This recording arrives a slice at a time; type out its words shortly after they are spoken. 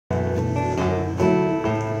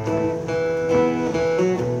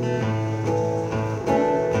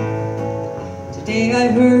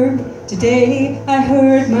Today I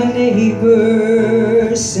heard my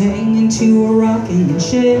neighbor singing to a rocking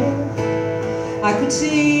chair. I could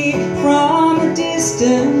see from a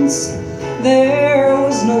distance there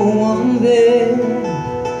was no one there.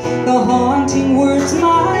 The haunting words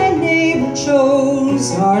my neighbor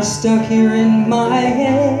chose are stuck here in my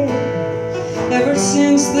head. Ever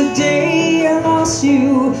since the day I lost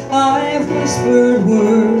you, I've whispered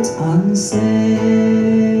words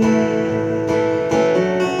unsaid.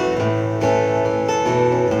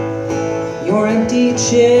 Your empty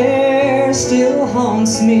chair still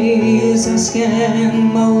haunts me as I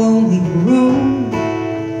scan my lonely room.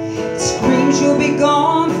 It screams you'll be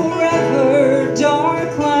gone forever,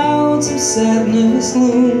 dark clouds of sadness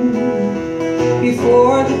loom.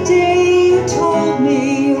 Before the day you told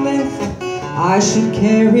me you left, I should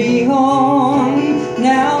carry on.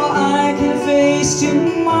 Now I can face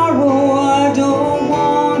tomorrow, I don't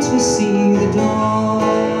want to see the dawn.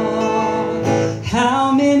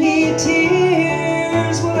 How many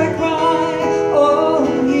tears will I cry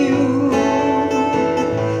over you?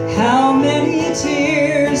 How many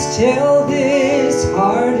tears till this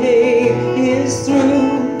heartache is through?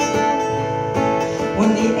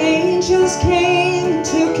 When the angels came and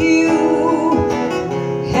took you,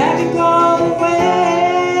 had to go away,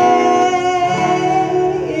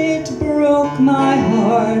 it broke my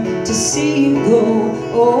heart to see you go.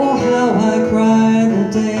 Oh, how I cried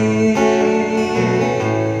that day.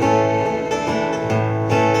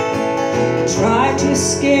 Tried to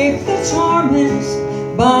escape the torment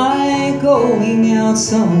by going out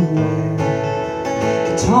somewhere.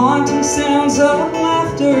 The taunting sounds of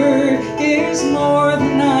laughter is more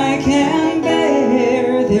than I can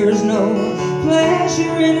bear. There's no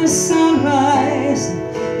pleasure in a sunrise,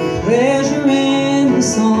 no pleasure in a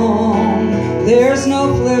song. There's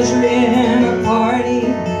no pleasure in a party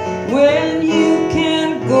when you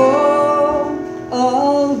can't go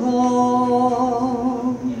alone.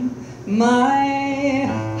 My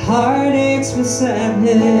heart aches with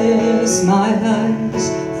sadness, my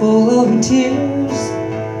eyes full of tears.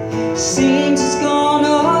 Seems it's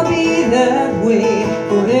gonna be that way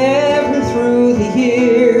forever through the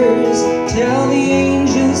years, till the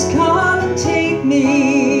angels come and take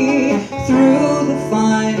me through the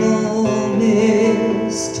final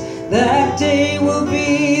mist. That day will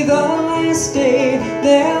be the last day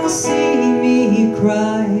they'll see me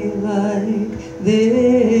cry like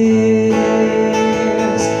this.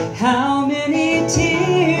 How many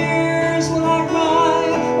tears will I cry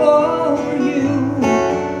over you?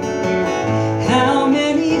 How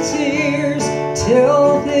many tears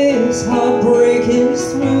till this heartbreak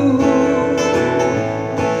is through?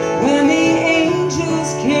 When the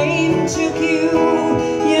angels came and took you,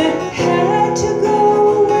 you had to go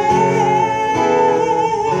away.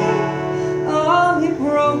 Oh, it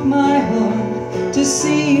broke my heart to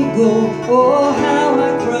see you go. Oh, how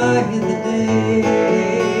I cried the day.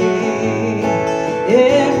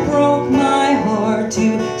 It broke my heart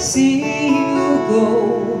to see you go.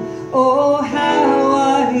 Oh,